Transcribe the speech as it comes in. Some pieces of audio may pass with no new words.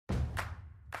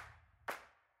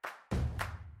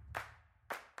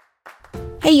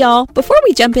Hey y'all, before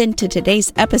we jump into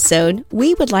today's episode,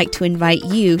 we would like to invite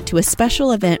you to a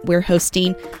special event we're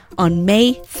hosting on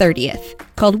May 30th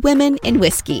called Women in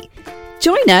Whiskey.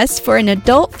 Join us for an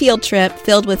adult field trip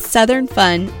filled with Southern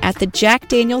fun at the Jack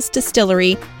Daniel's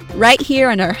Distillery right here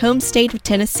in our home state of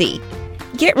Tennessee.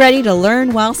 Get ready to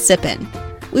learn while sipping.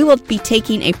 We will be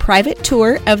taking a private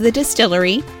tour of the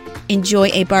distillery, enjoy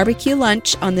a barbecue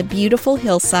lunch on the beautiful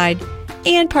hillside,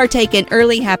 and partake in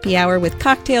early happy hour with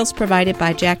cocktails provided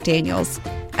by Jack Daniel's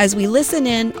as we listen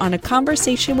in on a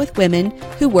conversation with women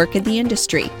who work in the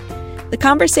industry. The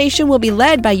conversation will be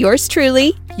led by yours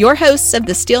truly, your hosts of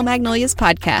the Steel Magnolias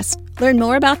podcast. Learn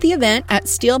more about the event at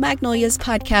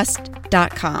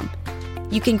steelmagnoliaspodcast.com.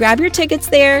 You can grab your tickets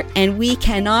there, and we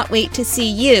cannot wait to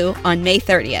see you on May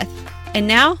 30th. And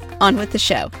now, on with the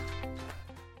show.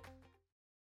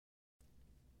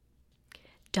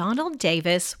 Donald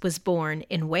Davis was born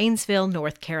in Waynesville,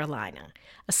 North Carolina,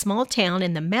 a small town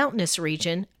in the mountainous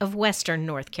region of western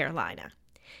North Carolina.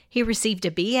 He received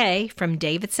a BA from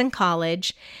Davidson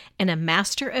College and a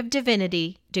Master of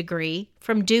Divinity degree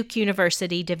from Duke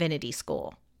University Divinity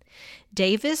School.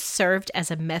 Davis served as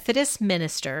a Methodist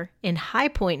minister in High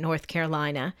Point, North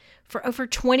Carolina, for over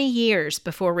 20 years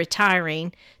before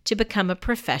retiring to become a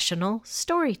professional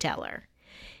storyteller.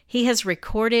 He has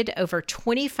recorded over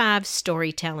 25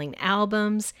 storytelling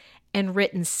albums and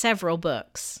written several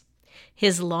books.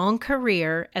 His long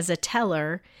career as a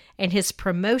teller and his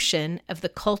promotion of the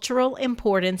cultural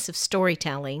importance of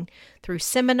storytelling through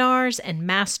seminars and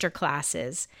master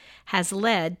classes has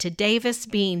led to Davis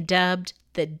being dubbed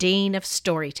the Dean of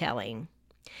Storytelling.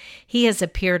 He has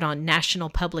appeared on National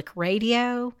Public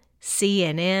Radio,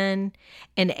 CNN,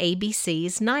 and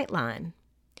ABC's Nightline.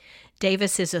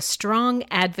 Davis is a strong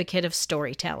advocate of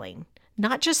storytelling,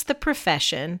 not just the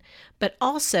profession, but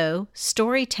also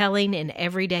storytelling in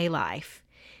everyday life.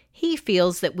 He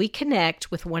feels that we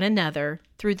connect with one another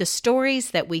through the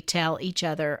stories that we tell each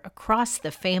other across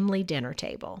the family dinner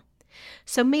table.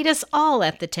 So meet us all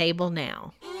at the table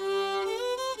now.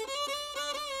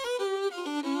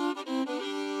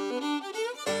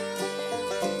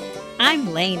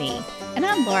 I'm Lainey. And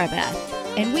I'm Laura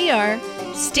Beth, and we are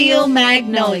Steel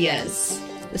Magnolias,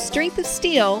 the strength of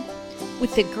steel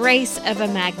with the grace of a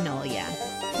magnolia.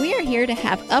 We are here to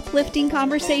have uplifting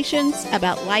conversations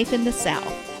about life in the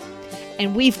South.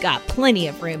 And we've got plenty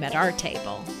of room at our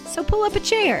table, so pull up a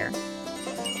chair.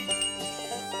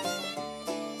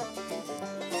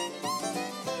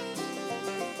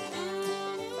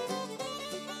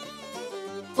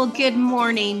 Well, good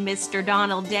morning, Mr.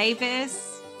 Donald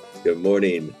Davis. Good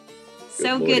morning.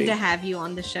 So good to have you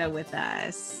on the show with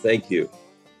us. Thank you.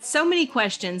 So many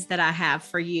questions that I have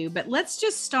for you, but let's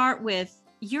just start with,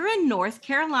 you're a North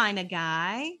Carolina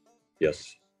guy.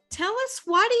 Yes. Tell us,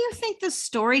 why do you think the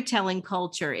storytelling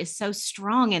culture is so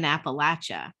strong in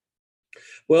Appalachia?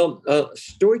 Well,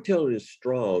 storytelling is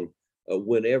strong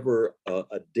whenever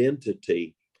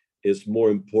identity is more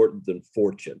important than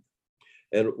fortune.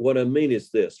 And what I mean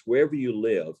is this: wherever you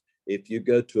live, if you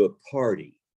go to a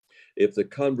party, if the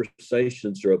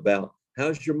conversations are about,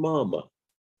 how's your mama?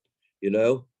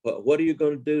 What are you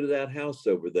going to do to that house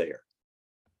over there?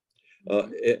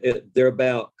 They're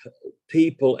about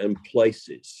people and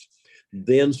places.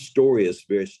 Then story is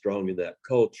very strong in that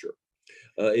culture.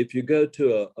 If you go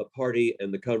to a party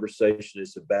and the conversation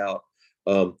is about,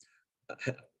 are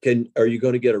you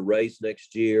going to get a raise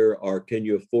next year? Or can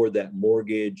you afford that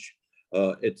mortgage?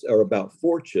 Or about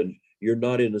fortune, you're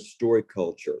not in a story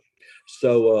culture.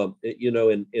 So,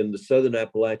 in the Southern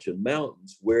Appalachian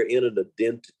Mountains, we're in an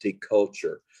identity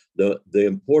culture. The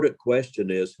important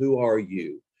question is, who are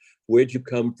you? Where'd you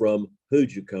come from?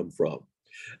 Who'd you come from?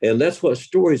 And that's what a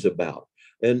story's about.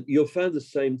 And you'll find the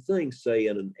same thing, say,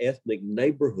 in an ethnic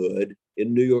neighborhood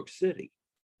in New York City.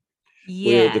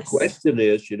 Yes. Where the question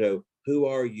is, who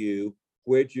are you?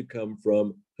 Where'd you come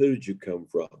from? Who did you come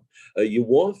from? You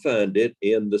won't find it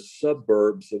in the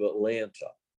suburbs of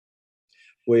Atlanta,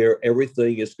 where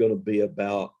everything is going to be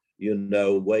about,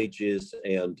 wages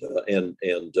and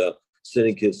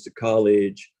sending kids to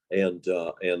college and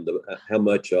how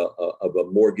much of a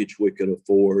mortgage we can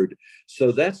afford.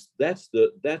 So that's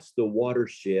the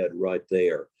watershed right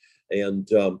there. And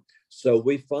so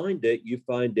you find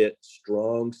it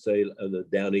strong, say, on the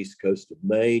down east coast of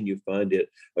Maine. You find it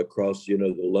across,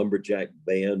 the lumberjack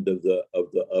band of the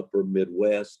upper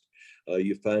Midwest.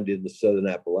 You find it in the Southern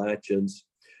Appalachians.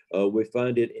 We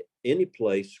find it any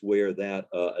place where that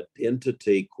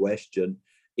identity question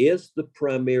is the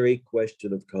primary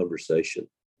question of conversation.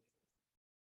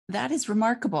 That is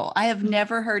remarkable. I have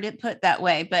never heard it put that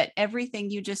way, but everything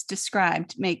you just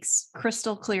described makes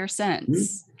crystal clear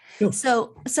sense. Yeah.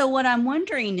 So what I'm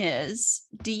wondering is,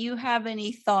 do you have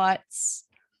any thoughts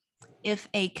if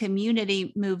a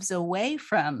community moves away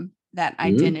from that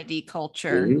identity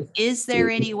culture, is there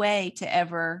any way to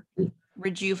ever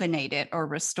rejuvenate it or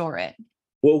restore it?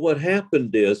 Well, what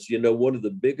happened is, one of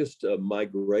the biggest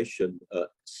migration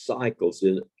cycles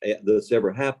that's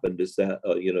ever happened is that,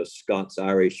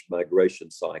 Scots-Irish migration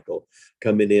cycle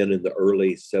coming in the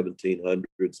early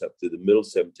 1700s up through the middle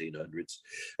 1700s.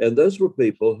 And those were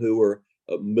people who were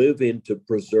moving to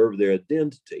preserve their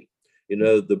identity.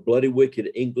 The bloody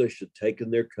wicked English had taken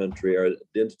their country, our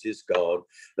identity is gone.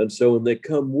 And so when they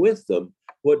come with them,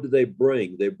 what do they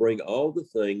bring? They bring all the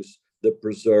things that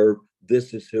preserve,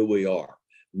 this is who we are.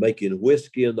 Making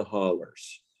whiskey in the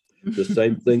hollers, the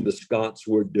same thing the Scots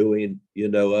were doing,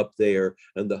 up there.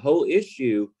 And the whole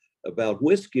issue about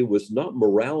whiskey was not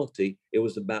morality, it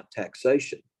was about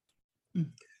taxation.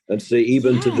 And see,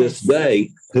 even to this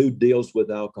day, who deals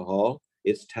with alcohol?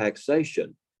 It's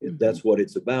taxation. That's what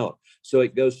it's about. So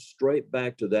it goes straight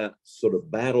back to that sort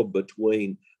of battle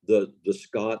between the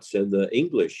Scots and the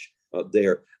English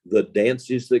there. The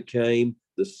dances that came,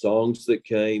 the songs that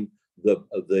came,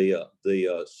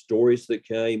 the stories that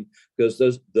came, because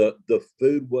the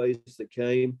food ways that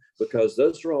came, because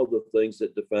those are all the things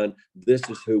that define this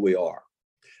is who we are.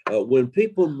 When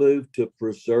people move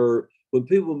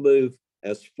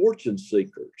as fortune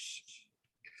seekers,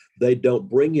 they don't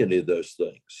bring any of those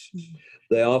things.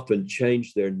 They often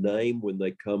change their name when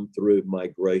they come through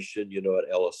migration.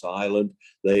 At Ellis Island,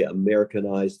 they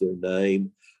Americanize their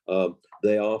name.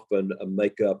 They often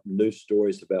make up new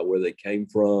stories about where they came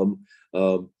from.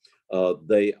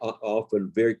 They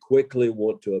often very quickly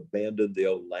want to abandon the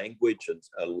old language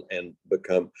and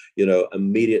become,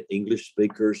 immediate English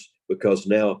speakers, because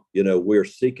now, we're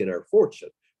seeking our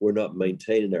fortune. We're not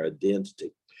maintaining our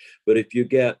identity. But if you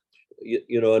get,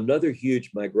 another huge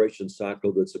migration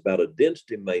cycle that's about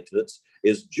identity maintenance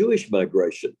is Jewish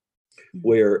migration,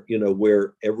 where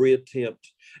every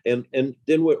attempt, and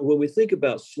then when we think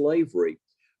about slavery,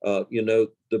 the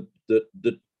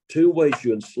two ways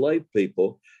you enslave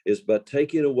people is by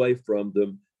taking away from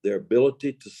them their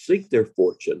ability to seek their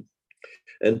fortune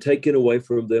and taking away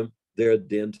from them their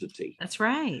identity. That's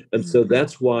right. And so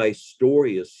that's why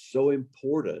story is so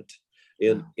important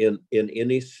in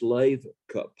any slave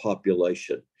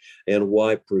population, and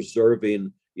why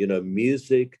preserving,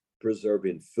 music,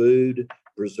 preserving food,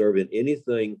 preserving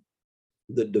anything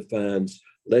that defines,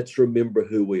 let's remember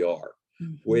who we are.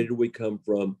 Where did we come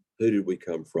from? Who did we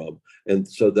come from? And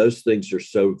so those things are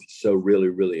so really,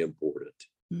 really important.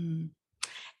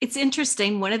 It's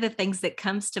interesting. One of the things that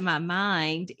comes to my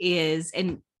mind is,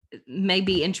 and may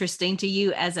be interesting to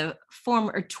you as a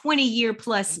former 20-year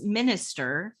plus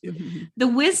minister, the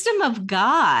wisdom of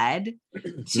God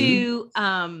to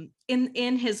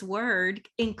in his word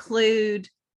include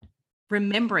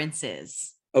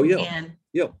remembrances. Oh yeah.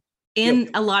 In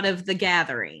a lot of the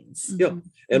gatherings. Yeah.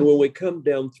 And when we come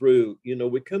down through,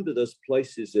 we come to those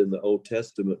places in the Old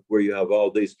Testament where you have all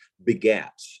these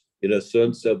begats,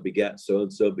 so-and-so begat,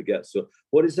 so-and-so begat. So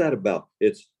what is that about?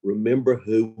 It's remember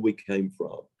who we came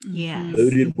from. Yes. Who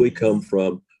did we come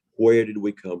from? Where did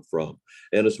we come from?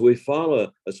 And as we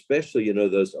follow, especially,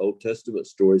 those Old Testament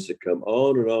stories that come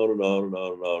on and on and on and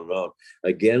on and on and on,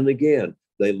 again and again,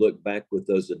 they look back with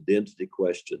those identity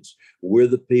questions. We're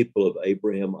the people of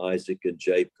Abraham, Isaac, and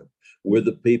Jacob. We're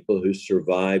the people who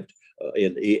survived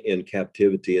in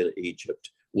captivity in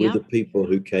Egypt. We're the people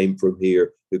who came from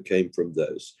here, who came from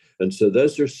those. And so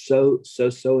those are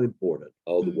so important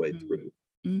all the way through.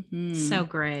 So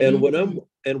great. And when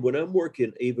I'm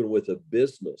working even with a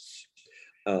business,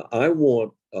 I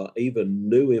want even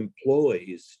new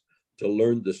employees to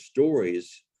learn the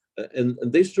stories, and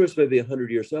these stories may be 100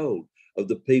 years old, of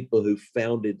the people who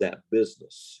founded that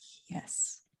business.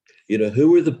 Yes.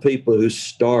 Who are the people who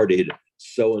started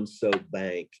so-and-so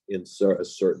bank in a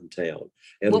certain town?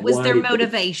 And what was their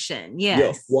motivation?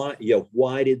 Yes.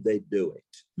 Why did they do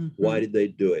it? Why did they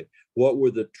do it? What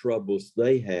were the troubles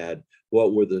they had?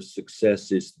 What were the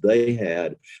successes they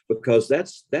had? Because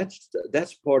that's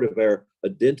part of our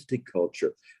identity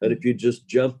culture. And if you just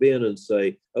jump in and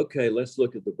say, okay, let's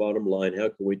look at the bottom line, how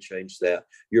can we change that?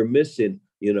 You're missing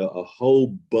a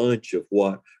whole bunch of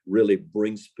what really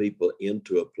brings people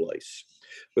into a place.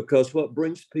 Because what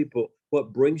brings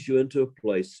you into a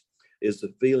place is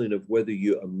the feeling of whether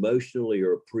you emotionally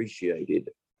are appreciated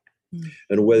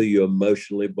and whether you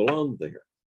emotionally belong there.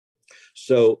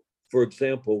 So, for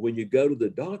example, when you go to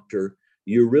the doctor,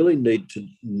 you really need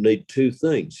two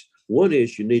things. One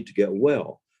is you need to get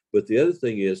well, but the other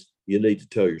thing is you need to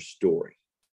tell your story.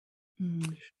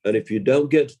 And if you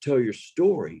don't get to tell your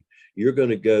story, you're going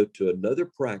to go to another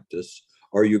practice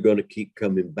or you're going to keep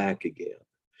coming back again,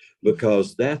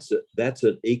 because that's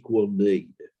an equal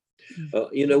need.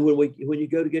 When you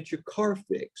go to get your car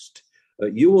fixed,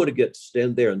 you want to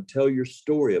stand there and tell your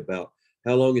story about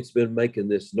how long it's been making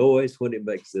this noise, when it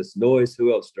makes this noise,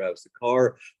 who else drives the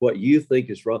car, what you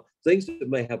think is wrong, things that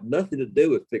may have nothing to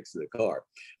do with fixing the car,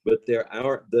 but they're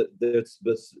our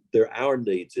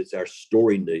needs. It's our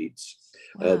story needs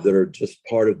that are just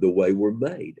part of the way we're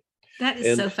made. That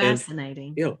is so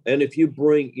fascinating. And if you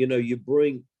bring,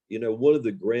 one of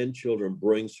the grandchildren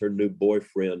brings her new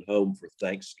boyfriend home for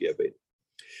Thanksgiving,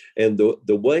 and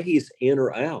the way he's in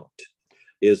or out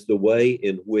is the way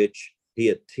in which he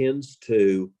attends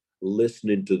to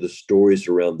listening to the stories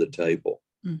around the table.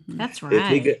 Mm-hmm. That's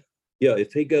right.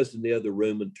 If he goes in the other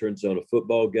room and turns on a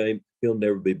football game, he'll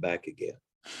never be back again.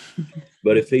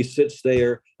 But if he sits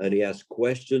there and he asks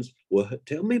questions, well,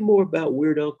 tell me more about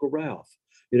Weird Uncle Ralph.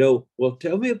 Well,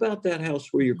 tell me about that house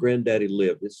where your granddaddy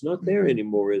lived. It's not there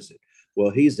anymore, is it? Well,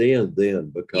 he's in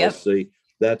then, because see,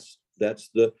 that's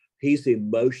he's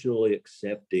emotionally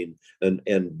accepting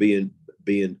and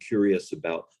being curious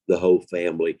about the whole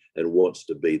family and wants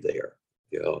to be there.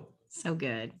 So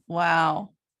good.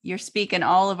 Wow. You're speaking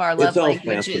all of our love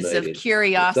languages of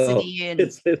curiosity and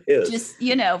just,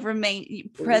 remain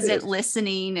present,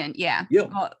 listening. And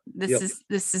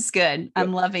this is good.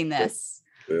 I'm loving this.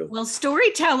 Yeah. Well,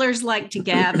 storytellers like to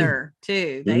gather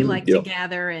too. They like to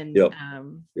gather and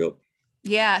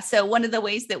Yeah. So one of the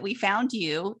ways that we found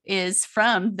you is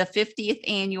from the 50th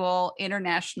Annual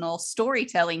International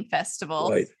Storytelling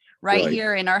Festival right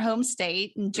here in our home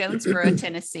state in Jonesboro,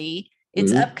 Tennessee.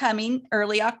 It's upcoming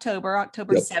early October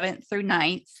 7th through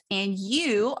 9th. And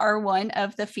you are one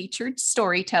of the featured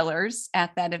storytellers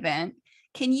at that event.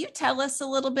 Can you tell us a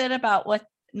little bit about what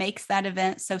makes that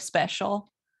event so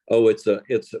special? Oh,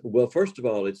 well, first of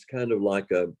all, it's kind of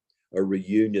like a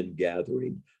reunion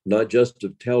gathering, not just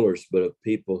of tellers, but of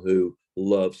people who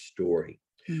love story.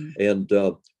 And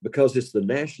because it's the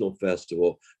national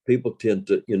festival, people tend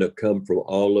to, come from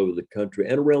all over the country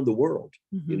and around the world.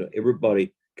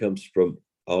 Everybody comes from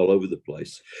all over the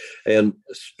place. And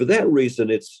for that reason,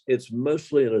 it's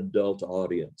mostly an adult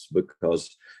audience,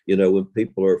 because, when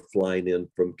people are flying in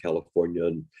from California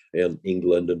and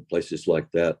England and places like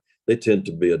that, they tend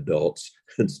to be adults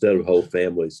instead of whole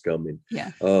families coming.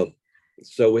 Yeah.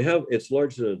 So it's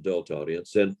largely an adult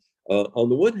audience. And on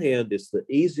the one hand, it's the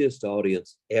easiest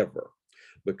audience ever,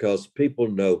 because people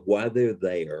know why they're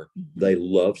there. They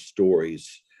love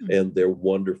stories and they're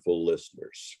wonderful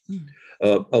listeners.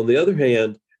 On the other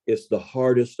hand, it's the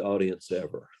hardest audience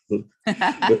ever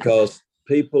because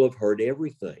people have heard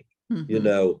everything.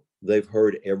 They've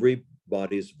heard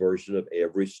everybody's version of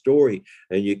every story,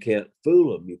 and you can't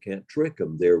fool them. You can't trick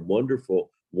them. They're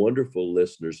wonderful, wonderful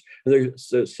listeners. And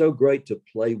they're so great to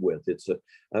play with.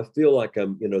 I feel like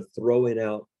I'm, throwing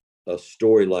out a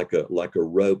story like a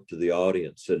rope to the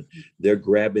audience, and they're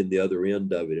grabbing the other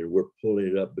end of it, and we're pulling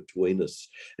it up between us,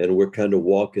 and we're kind of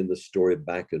walking the story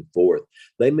back and forth.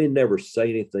 They may never say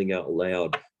anything out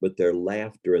loud, but their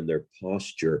laughter and their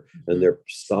posture and their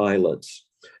silence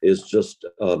is just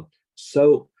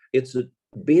so.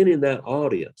 Being in that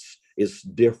audience is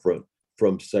different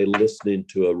from, say, listening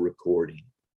to a recording,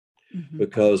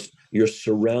 because you're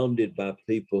surrounded by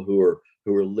people who are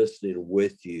listening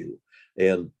with you.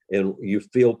 And you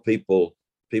feel people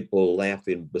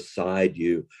laughing beside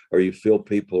you, or you feel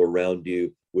people around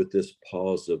you with this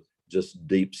pause of just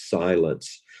deep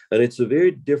silence. And it's a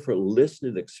very different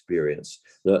listening experience,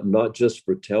 not just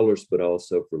for tellers, but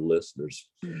also for listeners.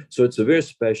 So it's a very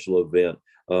special event.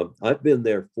 I've been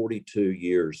there 42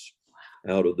 years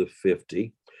out of the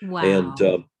 50.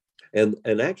 Wow.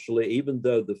 And actually, even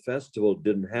though the festival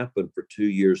didn't happen for 2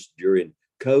 years during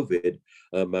COVID,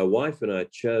 my wife and I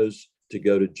chose to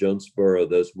go to Jonesboro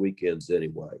those weekends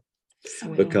anyway,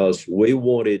 because we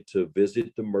wanted to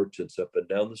visit the merchants up and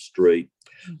down the street,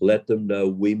 let them know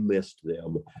we missed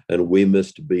them and we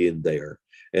missed being there,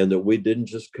 and that we didn't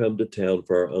just come to town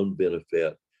for our own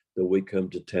benefit, that we come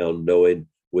to town knowing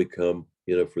we come,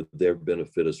 for their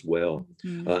benefit as well.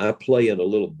 I play in a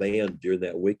little band during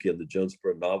that weekend, the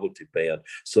Jonesboro Novelty Band,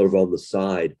 sort of on the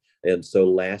side. And so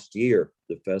last year,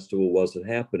 the festival wasn't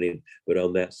happening, but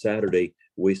on that Saturday,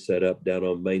 we set up down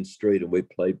on Main Street and we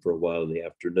played for a while in the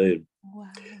afternoon.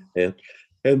 Wow.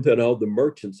 And then all the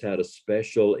merchants had a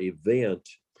special event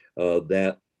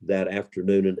that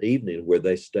afternoon and evening, where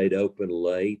they stayed open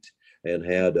late and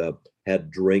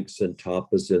had drinks and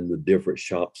tapas in the different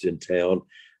shops in town.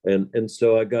 And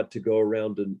so I got to go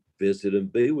around and visit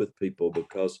and be with people,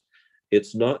 because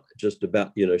it's not just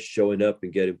about, showing up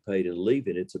and getting paid and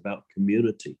leaving. It's about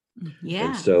community. Yeah.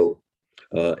 And so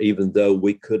even though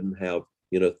we couldn't have,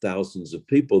 thousands of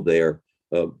people there,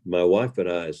 my wife and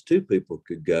I, as two people,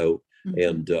 could go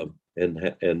and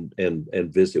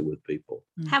visit with people.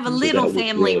 Have a So little that was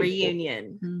family really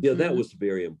reunion. Yeah, that was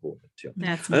very important. Yeah.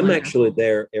 That's I'm wonderful. actually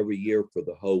there every year for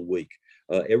the whole week.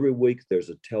 Every week there's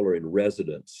a teller in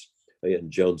residence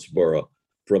in Jonesboro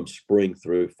from spring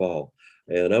through fall.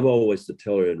 And I'm always the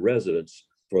teller in residence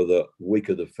for the week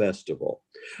of the festival,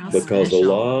 because special.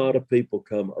 a lot of people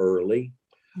come early,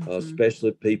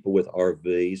 especially people with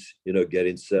RVs,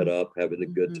 getting set up, having a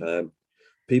good time.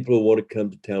 People who want to come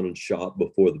to town and shop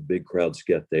before the big crowds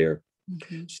get there.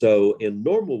 So in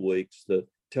normal weeks, the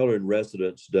teller in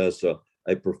residence does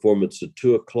a performance at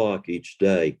 2:00 each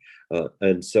day.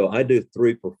 And so I do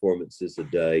 3 performances a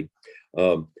day.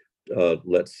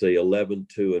 Let's see, 11,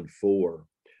 2, and 4,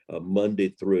 Monday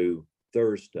through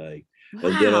Thursday. Wow.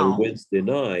 And then on Wednesday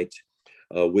night,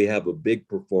 we have a big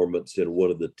performance in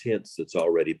one of the tents that's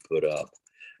already put up.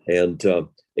 And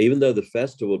even though the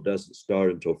festival doesn't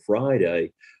start until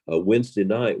Friday, Wednesday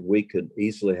night, we could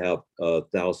easily have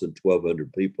 1,000,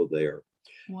 1,200 people there,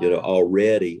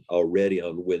 already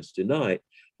on Wednesday night,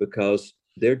 because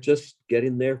they're just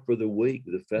getting there for the week,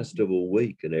 the festival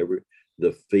week, and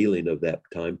the feeling of that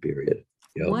time period.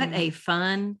 What a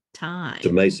fun time. It's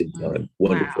amazing time.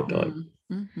 Wonderful time.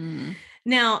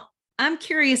 Now, I'm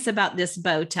curious about this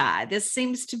bow tie. This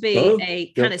seems to be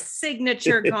a kind of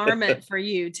signature garment for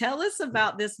you. Tell us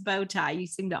about this bow tie. You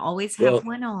seem to always have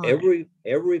one on.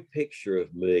 Every picture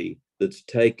of me that's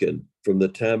taken from the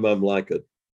time I'm like a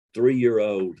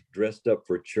 3-year-old dressed up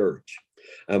for church,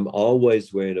 I'm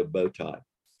always wearing a bow tie.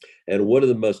 And one of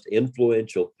the most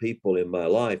influential people in my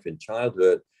life in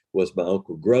childhood was my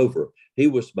Uncle Grover. He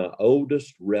was my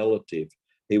oldest relative.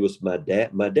 He was my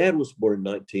dad. My dad was born in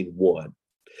 1901.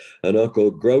 And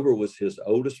Uncle Grover was his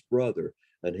oldest brother,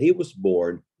 and he was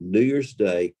born New Year's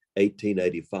Day,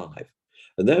 1885.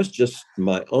 And that was just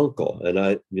my uncle. And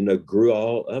I, grew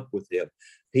all up with him.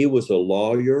 He was a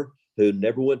lawyer who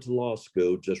never went to law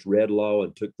school, just read law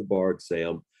and took the bar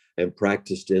exam and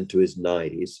practiced into his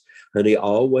 90s. And he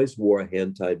always wore a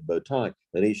hand-tied bow tie.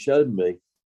 And he showed me,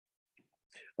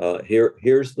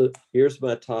 here's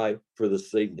my tie for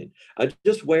this evening. I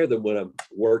just wear them when I'm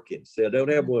working. See, I don't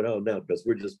have one on now because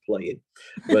we're just playing.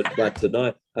 But by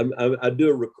tonight, I do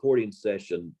a recording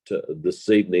session this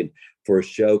evening for a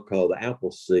show called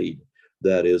Appleseed.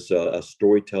 That is a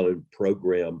storytelling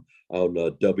program on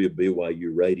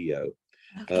WBYU radio.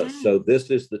 Okay. So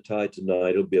this is the tie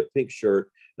tonight. It'll be a pink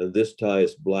shirt, and this tie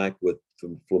is black with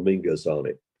flamingos on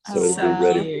it. So it'll be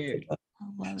ready for tonight.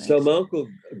 So my Uncle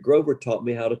Grover taught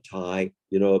me how to tie,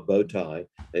 a bow tie,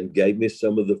 and gave me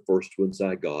some of the first ones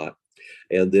I got.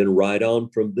 And then right on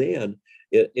from then,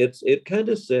 it kind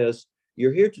of says,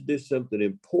 you're here to do something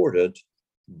important,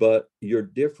 but you're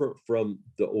different from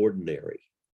the ordinary.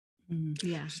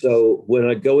 Yeah. So when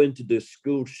I go in to do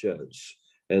school shows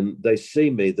and they see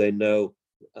me, they know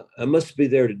I must be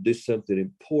there to do something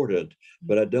important,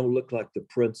 but I don't look like the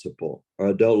principal, or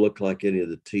I don't look like any of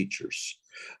the teachers.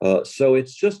 So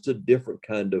it's just a different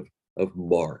kind of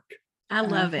mark. I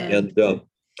love it. And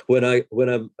when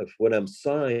I'm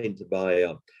signed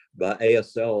by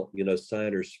ASL,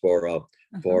 signers for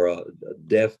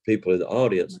deaf people in the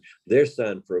audience, their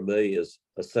sign for me is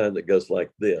a sign that goes like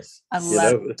this. I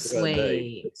love it.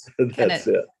 Sweet. That's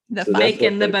it. The So fake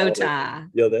in the bow tie.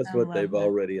 That's what they've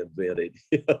already invented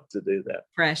to do that.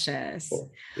 Precious.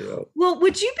 Well,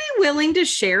 would you be willing to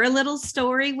share a little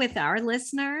story with our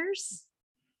listeners?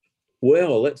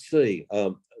 Well, let's see.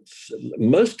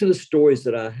 Most of the stories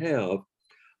that I have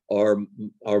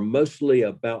are mostly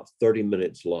about 30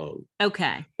 minutes long.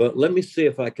 Okay. But let me see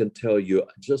if I can tell you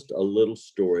just a little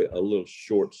story, a little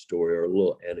short story, or a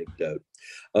little anecdote.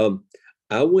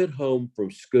 I went home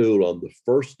from school on the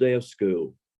first day of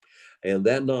school, and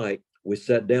that night we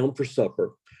sat down for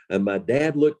supper, and my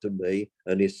dad looked at me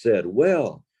and he said,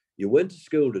 "Well, you went to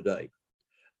school today.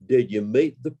 Did you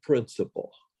meet the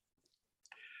principal?"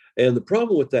 And the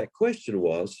problem with that question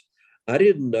was, I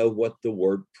didn't know what the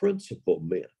word principal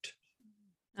meant.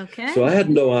 Okay. So I had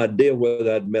no idea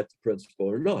whether I'd met the principal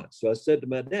or not. So I said to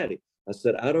my daddy, I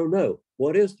said, "I don't know.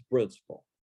 What is the principal?"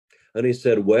 And he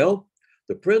said, "Well,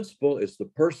 the principal is the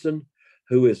person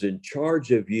who is in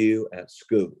charge of you at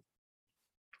school."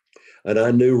 And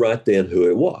I knew right then who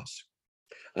it was.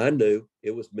 I knew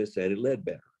it was Miss Annie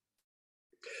Ledbetter.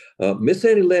 Miss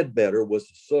Annie Ledbetter was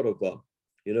sort of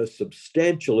a,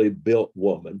 substantially built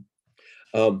woman.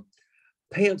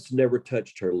 Pants never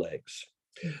touched her legs.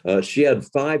 She had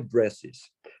 5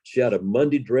 dresses. She had a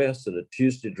Monday dress and a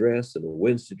Tuesday dress and a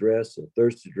Wednesday dress and a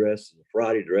Thursday dress and a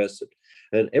Friday dress.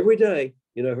 And every day,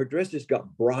 her dresses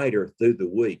got brighter through the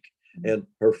week. And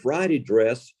her Friday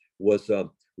dress was a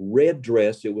red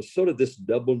dress. It was sort of this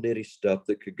double knitty stuff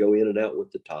that could go in and out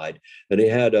with the tide. And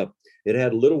it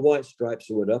had little white stripes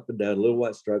that went up and down, little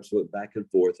white stripes that went back and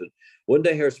forth. And one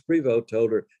day Harris Prevost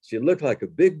told her she looked like a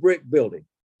big brick building.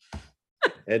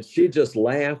 And she just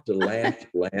laughed and laughed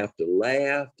and laughed and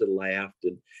laughed and laughed.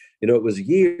 And, it was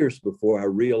years before I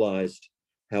realized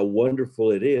how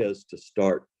wonderful it is to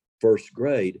start first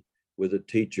grade with a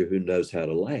teacher who knows how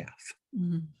to laugh.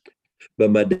 Mm-hmm.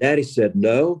 But my daddy said,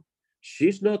 no,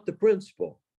 she's not the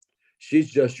principal. She's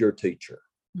just your teacher.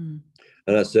 Mm-hmm.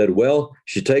 And I said, well,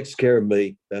 she takes care of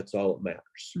me. That's all that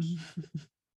matters. Mm-hmm.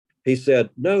 He said,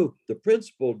 no, the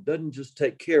principal doesn't just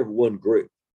take care of one group.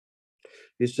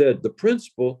 He said, the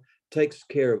principal takes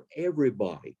care of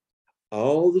everybody,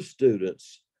 all the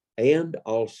students, and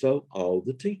also all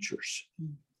the teachers.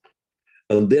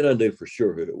 And then I knew for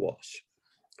sure who it was.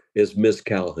 It's Miss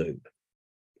Calhoun.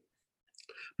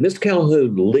 Miss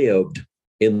Calhoun lived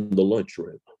in the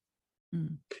lunchroom.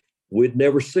 We'd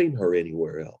never seen her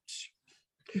anywhere else.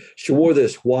 She wore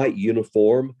this white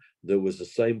uniform that was the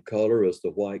same color as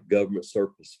the white government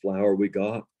surplus flour we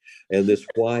got, and this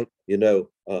white,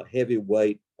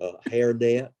 heavyweight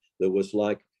hairnet that was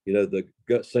like,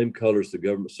 the same color as the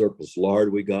government surplus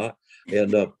lard we got.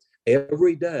 And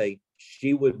every day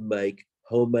she would make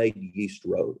homemade yeast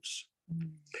rolls.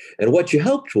 And what you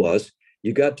hoped was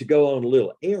you got to go on a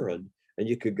little errand and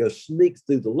you could go sneak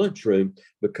through the lunchroom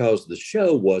because the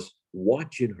show was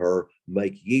watching her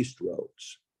make yeast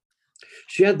rolls.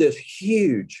 She had this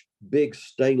huge, big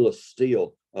stainless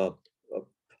steel,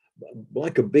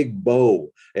 like a big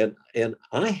bowl. And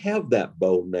I have that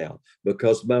bowl now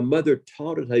because my mother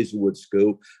taught at Hazelwood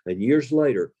School. And years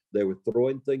later, they were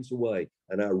throwing things away.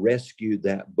 And I rescued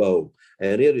that bowl.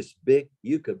 And it is big.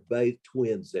 You could bathe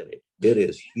twins in it. It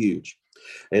is huge.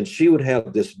 And she would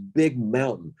have this big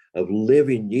mountain of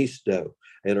living yeast dough.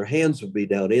 And her hands would be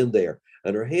down in there.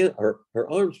 And her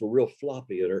arms were real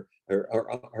floppy. And her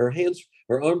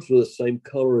arms were the same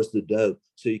color as the dough.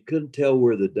 So you couldn't tell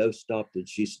where the dough stopped and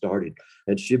she started.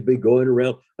 And she'd be going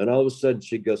around. And all of a sudden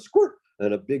she'd go squirt.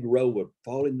 And a big roll would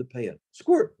fall in the pan.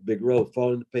 Squirt, a big roll would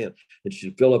fall in the pan. And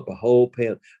she'd fill up a whole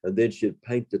pan. And then she'd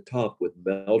paint the top with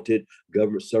melted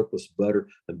government surplus butter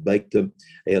and bake them.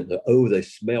 And they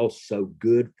smell so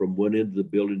good from one end of the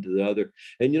building to the other.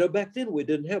 And back then we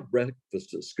didn't have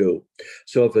breakfast at school.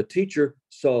 So if a teacher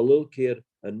saw a little kid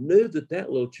and knew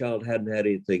that little child hadn't had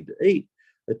anything to eat,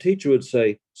 a teacher would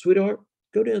say, sweetheart,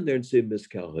 go down there and see Miss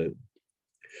Calhoun.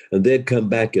 And they'd come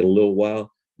back in a little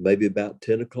while, maybe about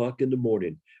 10 o'clock in the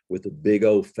morning, with a big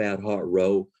old fat hot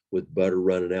roll with butter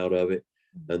running out of it.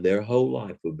 And their whole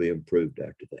life would be improved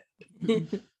after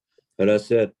that. And I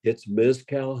said, it's Miss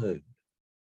Calhoun.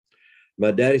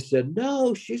 My daddy said,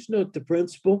 no, she's not the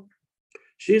principal.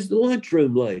 She's the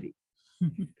lunchroom lady.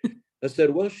 I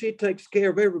said, well, she takes care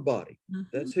of everybody.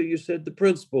 That's who you said the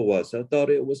principal was. I thought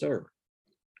it was her.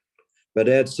 My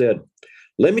dad said,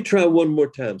 let me try one more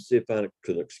time, see if I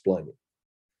can explain it.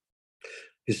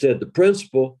 He said, the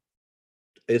principal,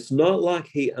 it's not like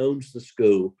he owns the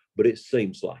school, but it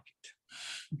seems like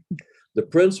it. The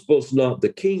principal's not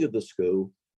the king of the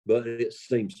school, but it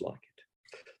seems like it.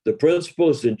 The principal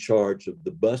is in charge of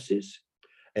the buses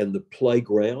and the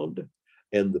playground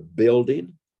and the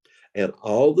building and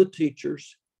all the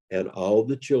teachers and all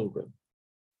the children.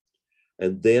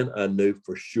 And then I knew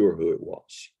for sure who it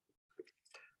was.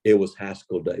 It was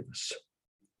Haskell Davis.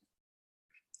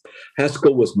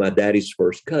 Haskell was my daddy's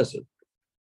first cousin.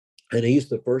 And he's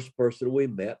the first person we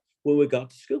met when we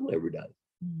got to school every day.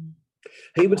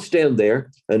 He would stand there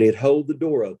and he'd hold the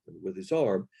door open with his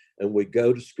arm and we'd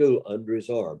go to school under his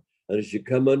arm. And as you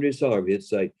come under his arm, he'd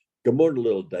say, good morning,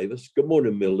 little Davis. Good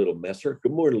morning, little Messer.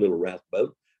 Good morning, little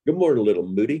Rathbone. Good morning, little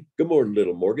Moody. Good morning,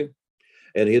 little Morgan.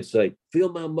 And he'd say,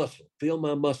 feel my muscle, feel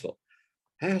my muscle.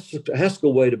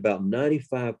 Haskell weighed about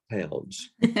 95 pounds.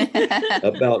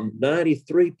 About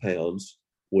 93 pounds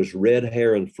was red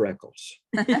hair and freckles.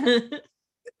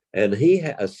 And he,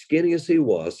 as skinny as he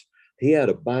was, he had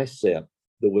a bicep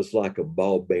that was like a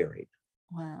ball bearing.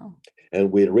 Wow.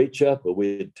 And we'd reach up and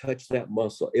we'd touch that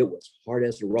muscle. It was hard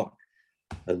as a rock.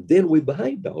 And then we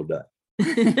behaved all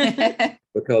day.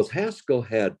 Because Haskell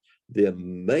had the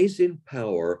amazing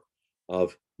power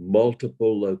of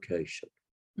multiple location.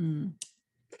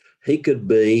 He could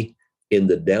be in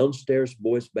the downstairs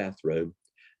boys' bathroom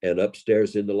and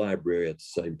upstairs in the library at the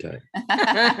same time.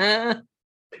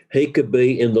 He could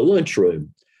be in the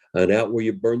lunchroom and out where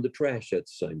you burn the trash at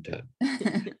the same time.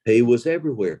 He was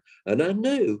everywhere. And I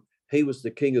knew he was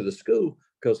the king of the school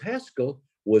because Haskell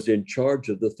was in charge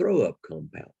of the throw-up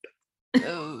compound.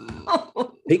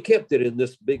 Oh. He kept it in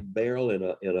this big barrel in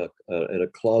a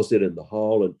closet in the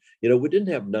hall. And, we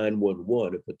didn't have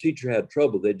 911. If a teacher had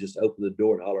trouble, they'd just open the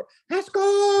door and holler,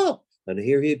 Haskell! And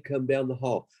here he'd come down the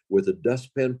hall with a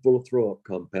dustpan full of throw-up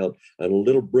compound and a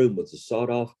little broom with a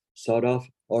sawed-off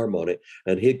arm on it.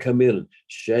 And he'd come in and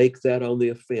shake that on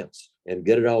the fence and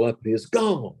get it all up. And he's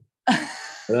gone.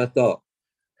 And I thought,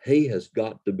 he has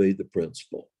got to be the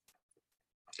principal.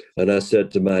 And I said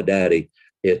to my daddy,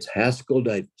 it's Haskell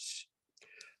Davis.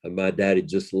 And my daddy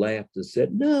just laughed and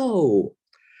said, no,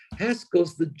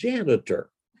 Haskell's the janitor.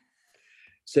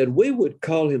 Said we would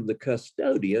call him the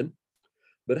custodian,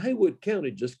 but Haywood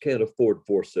County just can't afford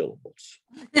 4 syllables.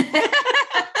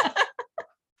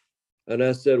 And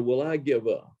I said, well, I give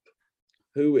up.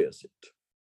 Who is it?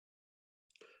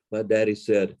 My daddy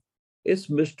said, it's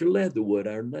Mr. Leatherwood,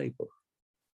 our neighbor.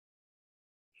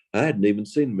 I hadn't even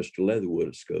seen Mr. Leatherwood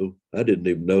at school. I didn't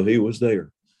even know he was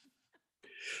there.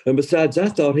 And besides, I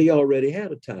thought he already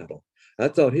had a title. I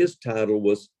thought his title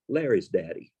was Larry's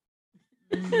daddy.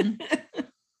 Mhm.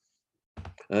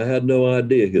 I had no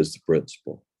idea he was the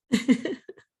principal.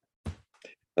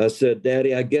 I said,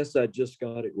 Daddy, I guess I just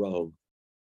got it wrong.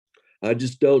 I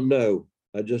just don't know.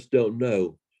 I just don't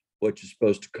know what you're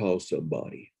supposed to call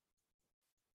somebody.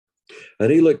 And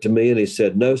he looked at me and he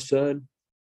said, no, son,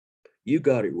 you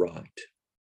got it right.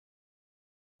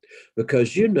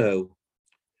 Because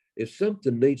if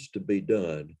something needs to be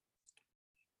done,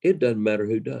 it doesn't matter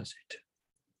who does it.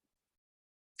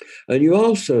 And you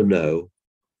also know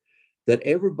that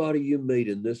everybody you meet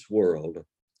in this world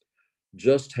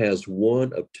just has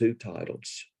one of 2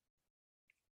 titles.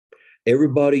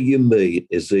 Everybody you meet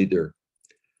is either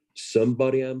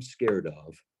somebody I'm scared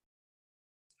of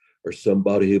or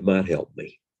somebody who might help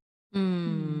me.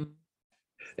 Mm.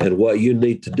 And what you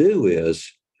need to do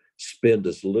is spend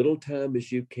as little time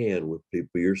as you can with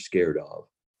people you're scared of,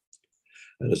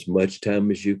 and as much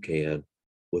time as you can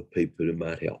with people who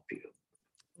might help you.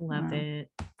 Love Wow. it.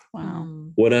 Wow.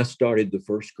 Mm. When I started the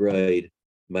 1st grade,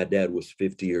 my dad was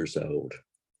 50 years old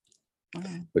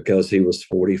Wow. because he was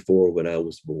 44 when I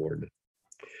was born.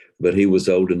 But he was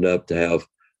old enough to have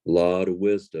a lot of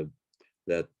wisdom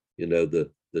that,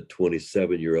 the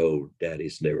 27-year-old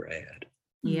daddies never had.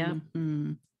 Yep.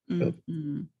 Mhm. Yep.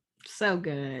 Mhm. So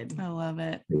good. I love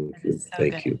it. Thank That you. is so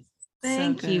Thank good. you.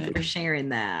 Thank So you good. for sharing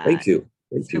that. Thank you.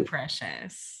 Thank So you.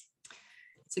 precious.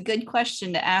 It's a good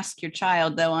question to ask your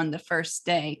child, though, on the first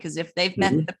day, because if they've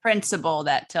met Mhm. the principal,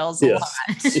 that tells a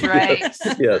Yes. lot, right?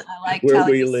 Yes. I liked Where how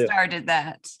we you live. started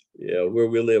that. Yeah, where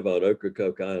we live on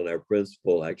Ocracoke Island, our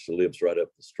principal actually lives right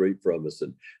up the street from us,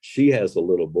 and she has a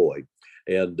little boy.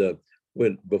 And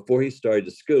before he started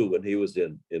to school, when he was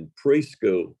in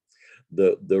preschool,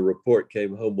 the report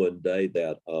came home one day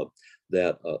that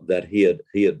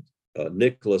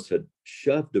Nicholas had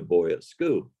shoved a boy at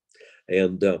school,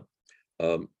 and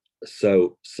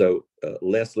so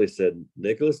Leslie said,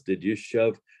 Nicholas, did you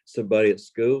shove somebody at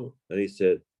school? And he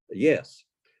said, yes.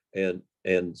 And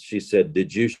she said,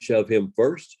 did you shove him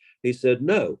first? He said,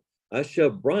 no, I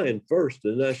shoved Brian first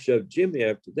and I shoved Jimmy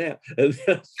after that. And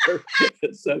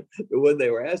so when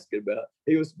they were asking about,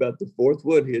 he was about the 4th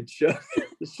one he had shoved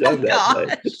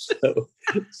that day.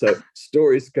 So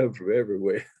stories come from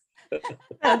everywhere.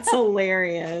 That's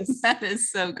hilarious. That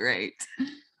is so great.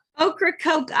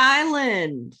 Ocracoke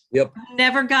Island. Yep.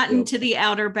 Never gotten Yep. to the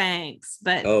Outer Banks,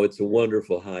 but Oh, it's a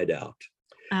wonderful hideout.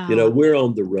 oh, We're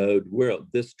on the road.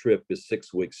 This trip is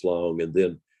 6 weeks long, and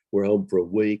then we're home for a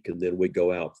week, and then we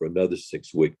go out for another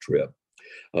 6-week trip.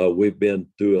 We've been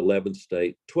through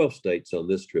 12 states on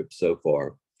this trip so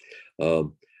far.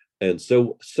 And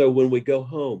so when we go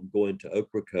home, going to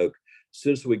Ocracoke, as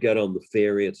soon as we get on the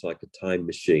ferry, it's like a time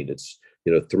machine. It's,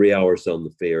 3 hours on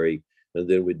the ferry, and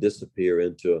then we disappear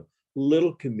into a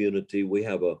little community. We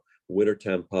have a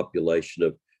wintertime population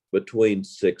of between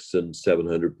 600 and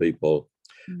 700 people.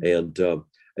 Mhm.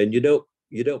 And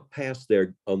you don't pass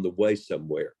there on the way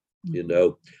somewhere,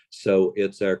 Mhm. so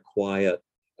it's our quiet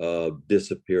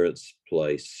disappearance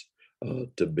place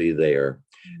to be there.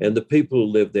 And the people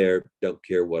who live there don't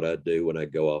care what I do when I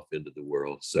go off into the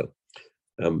world. So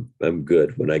I'm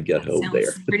good when I get that home sounds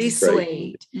there. pretty It's great.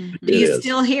 sweet. Mhm. Do It you is.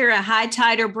 still hear a high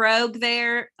tide or brogue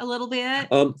there a little bit?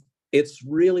 It's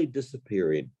really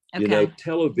disappearing. Okay.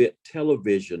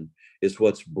 Television is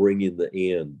what's bringing the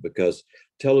end, because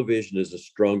television is a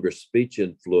stronger speech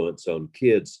influence on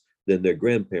kids than their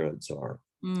grandparents are.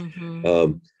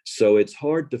 Mhm. So it's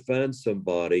hard to find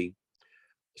somebody,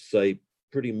 say,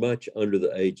 pretty much under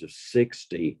the age of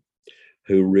 60,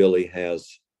 who really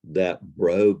has that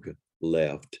brogue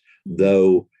left,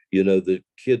 though, the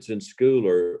kids in school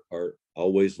are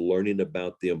always learning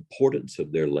about the importance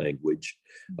of their language.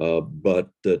 But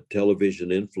the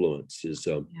television influence is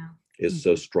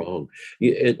so strong.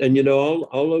 And all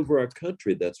over our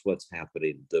country, that's what's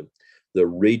happening. The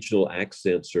regional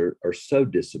accents are so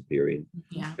disappearing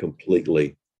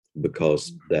completely,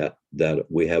 because that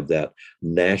we have that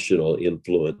national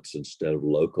influence instead of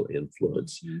local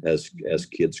influence as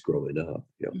kids growing up.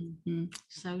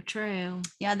 So true.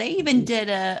 Yeah, they even did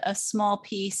a small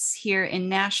piece here in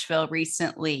Nashville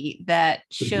recently that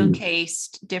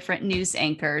showcased different news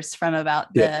anchors from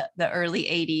about the early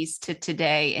 80s to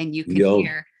today, and you could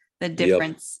hear the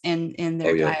difference in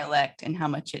their dialect and how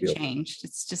much it changed.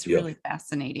 It's just really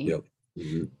fascinating.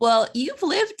 Well, you've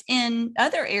lived in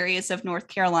other areas of North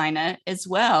Carolina as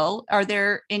well. Are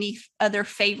there any other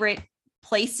favorite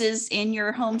places in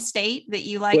your home state that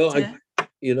you like to?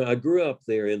 I grew up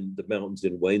there in the mountains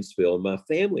in Waynesville, and my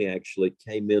family actually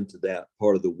came into that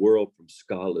part of the world from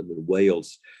Scotland and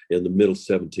Wales in the middle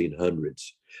 1700s.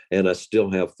 And I still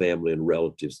have family and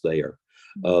relatives there.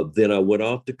 Then I went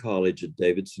off to college at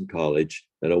Davidson College,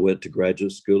 and I went to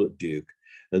graduate school at Duke.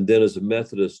 And then as a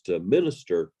Methodist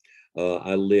minister,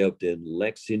 I lived in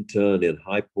Lexington, in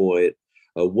High Point,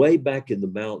 way back in the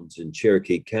mountains in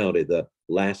Cherokee County, the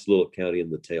last little county in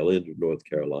the tail end of North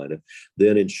Carolina,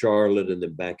 then in Charlotte, and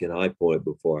then back in High Point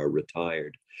before I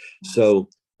retired. Nice. So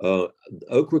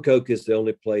Ocracoke is the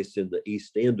only place in the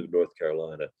east end of North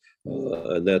Carolina,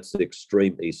 and that's the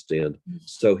extreme east end.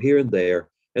 So here and there,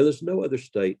 and there's no other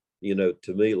state,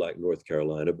 to me like North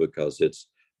Carolina, because it's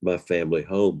my family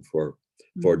home for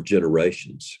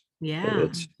generations. Yeah,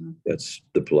 that's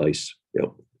the place.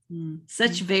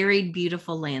 Such varied,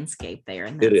 beautiful landscape there.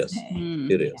 It is.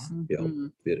 It is.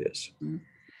 It is.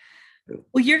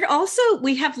 Well,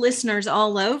 we have listeners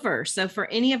all over. So for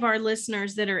any of our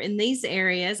listeners that are in these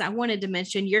areas, I wanted to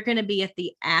mention you're going to be at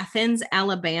the Athens,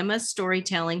 Alabama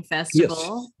Storytelling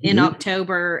Festival in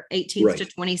October 18th to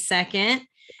 22nd.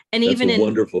 And that's even a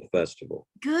wonderful festival.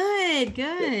 Good.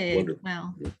 Wonderful.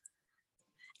 Well,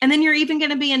 and then you're even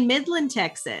going to be in Midland,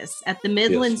 Texas at the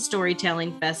Midland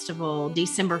Storytelling Festival,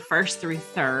 December 1st through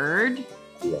 3rd.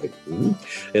 Right.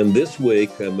 And this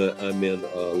week I'm in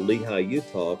Lehi,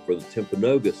 Utah for the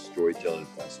Timpanogos Storytelling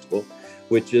Festival,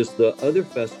 which is the other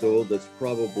festival that's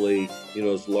probably,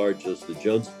 as large as the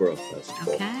Jonesboro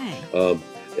Festival. Okay.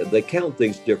 They count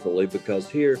things differently because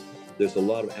here there's a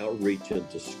lot of outreach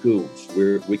into schools.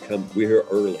 We're here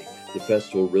early. The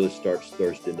festival really starts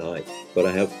Thursday night, but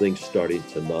I have things starting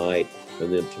tonight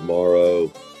and then tomorrow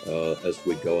as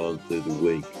we go on through the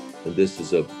week. And this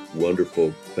is a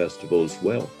wonderful festival as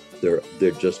well.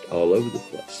 They're just all over the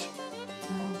place.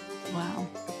 Oh, wow.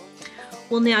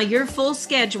 Well, now your full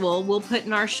schedule we'll put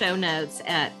in our show notes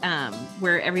at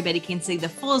where everybody can see the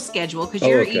full schedule, because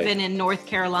you're even in North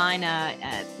Carolina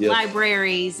at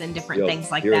libraries and different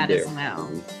things like that as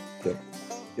well.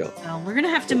 Yeah. Well, we're going to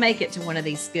have to make it to one of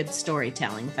these good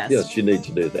storytelling festivals. Yes, you need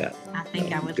to do that. I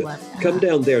think I would love that. Come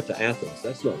down there to Athens.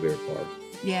 That's not very far.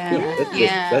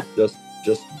 That's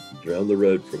just down the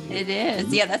road from you. It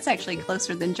is. Yeah, that's actually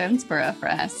closer than Jonesboro for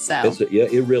us. So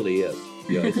it really is.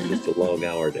 Yeah, it's just a long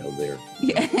hour down there.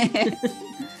 Yeah.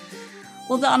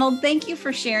 Well, Donald, thank you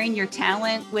for sharing your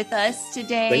talent with us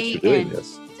today. Thanks for doing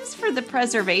this. Just for the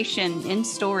preservation in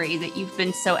story that you've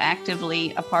been so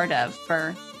actively a part of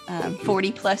for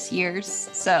 40 plus years.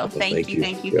 So thank you.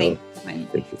 Thank you.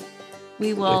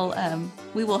 We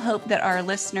will hope that our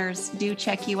listeners do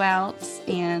check you out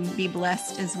and be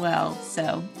blessed as well.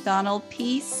 So Donald,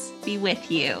 peace be with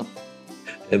you.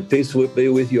 And peace will be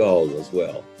with you all as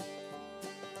well.